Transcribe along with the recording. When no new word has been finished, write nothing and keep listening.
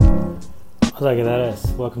Hola, ¿qué tal?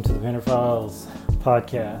 Welcome to the Painter Files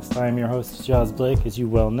podcast. I am your host, Jaws Blake. As you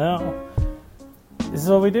well know, this is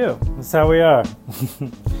what we do. This is how we are.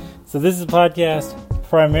 So this is a podcast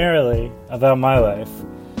primarily about my life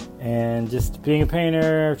and just being a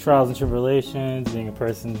painter, trials and tribulations, being a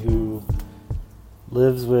person who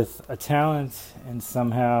lives with a talent and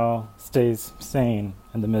somehow stays sane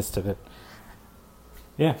in the midst of it.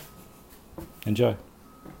 Yeah. Enjoy.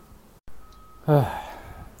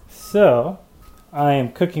 So, I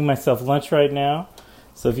am cooking myself lunch right now.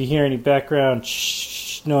 So if you hear any background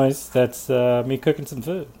noise, that's me cooking some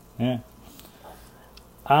food. Yeah.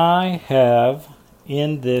 I have,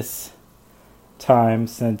 in this time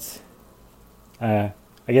since, I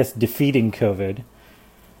guess, defeating COVID,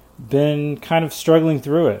 been kind of struggling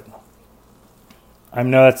through it. I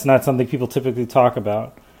know that's not something people typically talk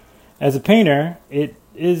about. As a painter, it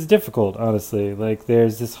is difficult, honestly. Like,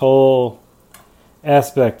 there's this whole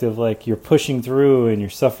aspect of, like, you're pushing through and you're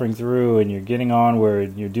suffering through and you're getting onward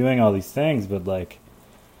and you're doing all these things, but, like,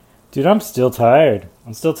 dude, I'm still tired.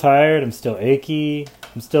 I'm still achy.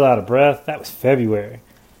 I'm still out of breath. That was February.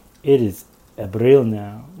 It is April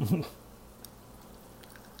now.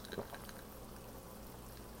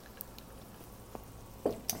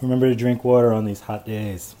 Remember to drink water on these hot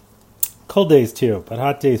days. Cold days too, but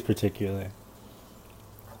hot days particularly.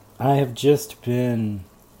 I have just been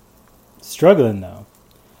struggling though.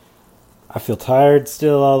 I feel tired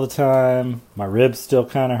still all the time. My ribs still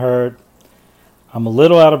kind of hurt. I'm a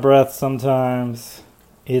little out of breath sometimes.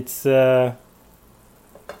 It's not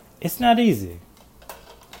easy.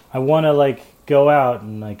 I want to, like, go out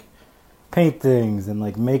and, like, paint things and,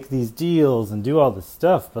 like, make these deals and do all this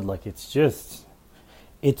stuff, but, like, it's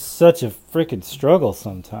such a freaking struggle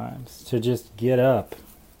sometimes to just get up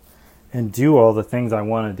and do all the things I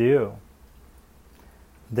want to do.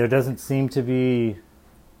 There doesn't seem to be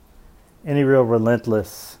any real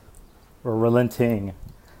relentless or relenting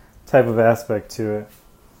type of aspect to it.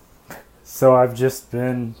 So I've just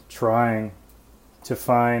been trying to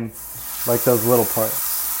find, like, those little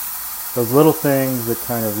parts, those little things that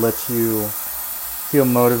kind of let you feel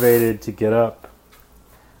motivated to get up.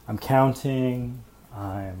 I'm counting,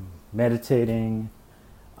 I'm meditating,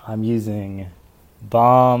 I'm using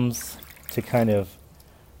bombs to kind of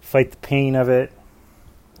fight the pain of it.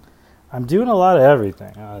 I'm doing a lot of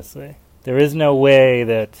everything, honestly. There is no way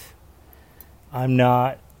that I'm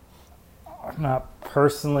not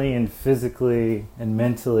personally and physically and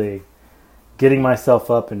mentally getting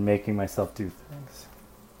myself up and making myself do things.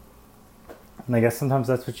 And I guess sometimes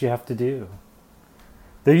that's what you have to do.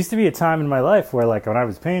 There used to be a time in my life where, like, when I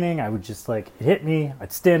was painting, I would just, like, it hit me,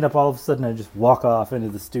 I'd stand up all of a sudden, I'd just walk off into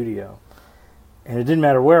the studio. And it didn't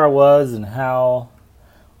matter where I was and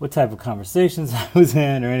what type of conversations I was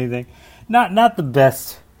in or anything. Not the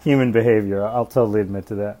best human behavior, I'll totally admit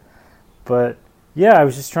to that. But yeah, I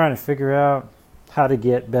was just trying to figure out how to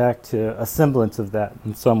get back to a semblance of that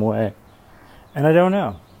in some way. And I don't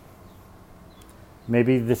know.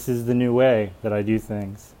 Maybe this is the new way that I do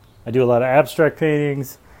things. I do a lot of abstract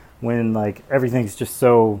paintings when, like, everything's just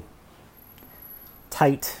so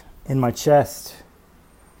tight in my chest.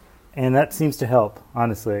 And that seems to help,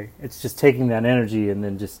 honestly. It's just taking that energy and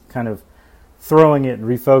then just kind of throwing it and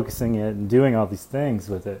refocusing it and doing all these things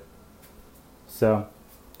with it. So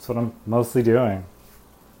that's what I'm mostly doing.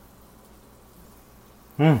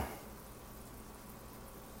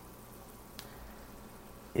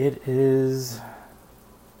 It's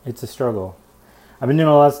a struggle. I've been doing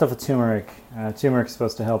a lot of stuff with turmeric. Turmeric's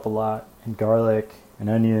supposed to help a lot, and garlic and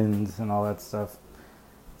onions and all that stuff.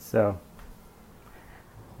 So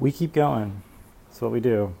we keep going. That's what we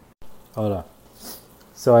do. Hold on.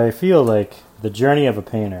 So I feel like the journey of a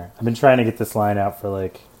painter. I've been trying to get this line out for,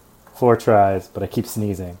 like, 4 tries, but I keep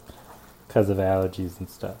sneezing because of allergies and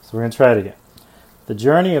stuff. So we're going to try it again. The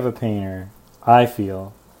journey of a painter, I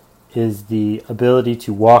feel, is the ability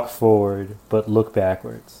to walk forward but look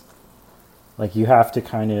backwards. Like, you have to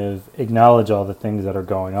kind of acknowledge all the things that are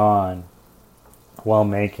going on while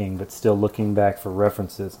making, but still looking back for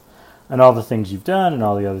references and all the things you've done and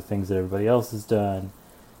all the other things that everybody else has done.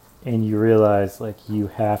 And you realize, like, you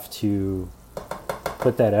have to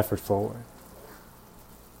put that effort forward.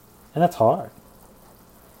 And that's hard.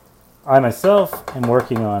 I myself am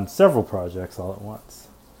working on several projects all at once.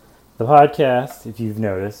 The podcast, if you've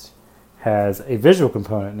noticed, has a visual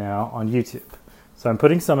component now on YouTube. So I'm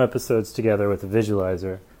putting some episodes together with a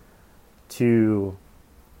visualizer to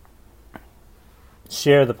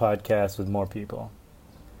share the podcast with more people.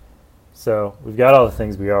 So we've got all the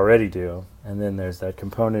things we already do, and then there's that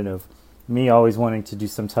component of me always wanting to do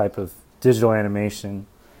some type of digital animation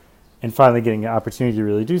and finally getting an opportunity to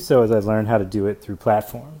really do so as I learned how to do it through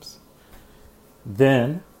platforms.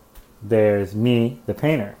 Then there's me, the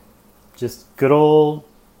painter. Just good old,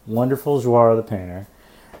 wonderful Joao the painter.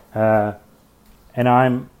 And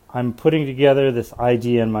I'm putting together this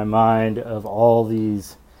idea in my mind of all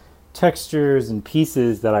these textures and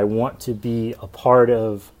pieces that I want to be a part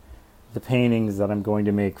of the paintings that I'm going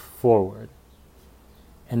to make forward.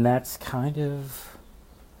 And that's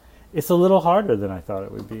it's a little harder than I thought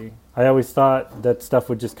it would be. I always thought that stuff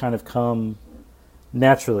would just kind of come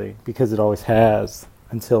naturally, because it always has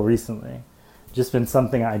until recently. Just been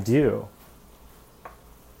something I do.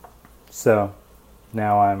 So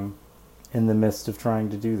now I'm in the midst of trying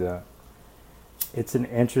to do that. It's an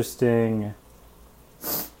interesting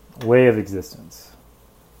way of existence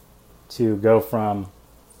to go from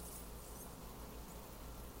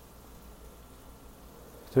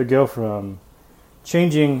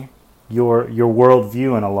changing your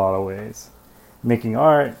worldview in a lot of ways, making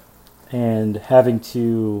art and having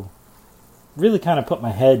to really kind of put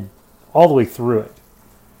my head all the way through it.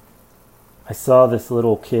 I saw this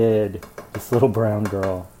little kid, this little brown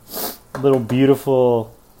girl, little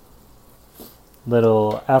beautiful,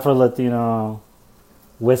 little Afro-Latino,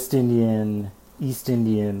 West Indian, East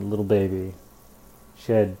Indian little baby.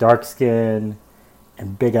 She had dark skin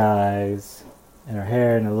and big eyes, and her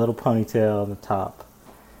hair in a little ponytail on the top.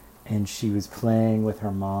 And she was playing with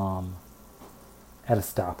her mom at a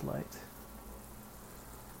stoplight.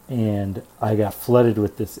 And I got flooded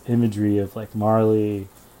with this imagery of like Marley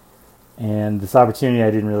and this opportunity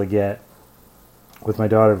I didn't really get with my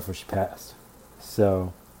daughter before she passed.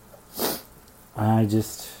 So I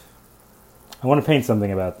want to paint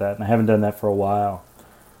something about that, and I haven't done that for a while.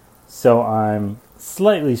 So I'm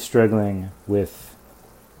slightly struggling with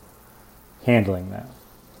handling that.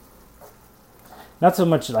 Not so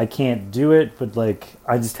much that I can't do it, but like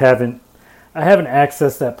I haven't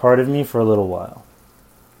accessed that part of me for a little while.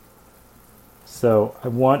 So I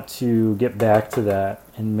want to get back to that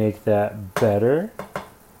and make that better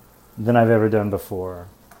than I've ever done before.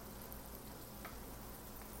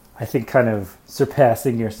 I think kind of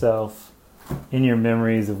surpassing yourself in your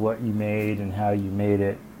memories of what you made and how you made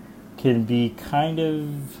it can be kind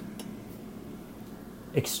of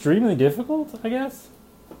extremely difficult, I guess.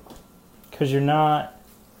 Because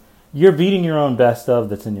you're beating your own best of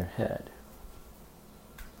that's in your head.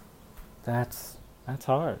 That's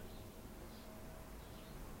hard.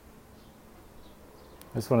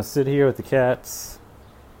 I just want to sit here with the cats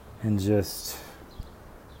and just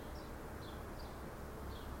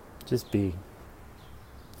be.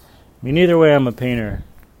 I mean, either way, I'm a painter.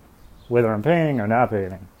 Whether I'm painting or not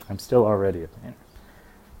painting, I'm still already a painter.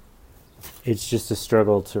 It's just a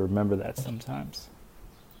struggle to remember that sometimes.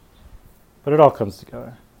 But it all comes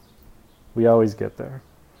together. We always get there.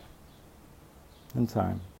 In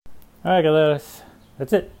time. All right, guys.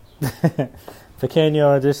 That's it.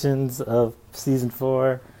 Pequeño editions of season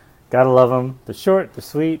 4. Gotta love them. They're short, they're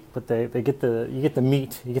sweet, but you get the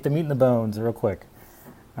meat. You get the meat and the bones real quick.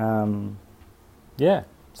 Yeah.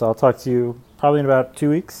 So I'll talk to you probably in about 2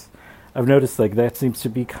 weeks. I've noticed like that seems to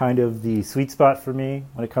be kind of the sweet spot for me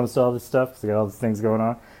when it comes to all this stuff, because I got all these things going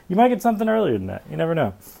on. You might get something earlier than that. You never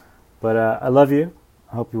know. But I love you.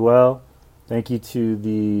 I hope you're well. Thank you to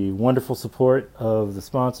the wonderful support of the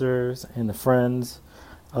sponsors and the friends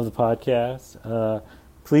of the podcast.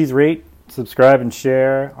 Please rate, subscribe, and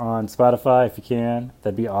share on Spotify if you can.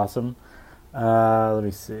 That'd be awesome. Let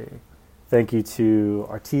me see. Thank you to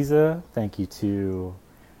Arteza. Thank you to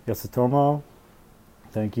Yasutomo.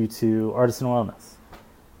 Thank you to Artisan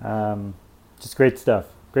Wellness. Just great stuff.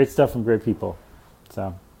 Great stuff from great people.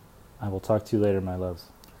 So I will talk to you later, my loves.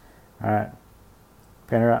 All right.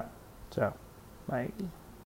 Painter out. Ciao. Bye.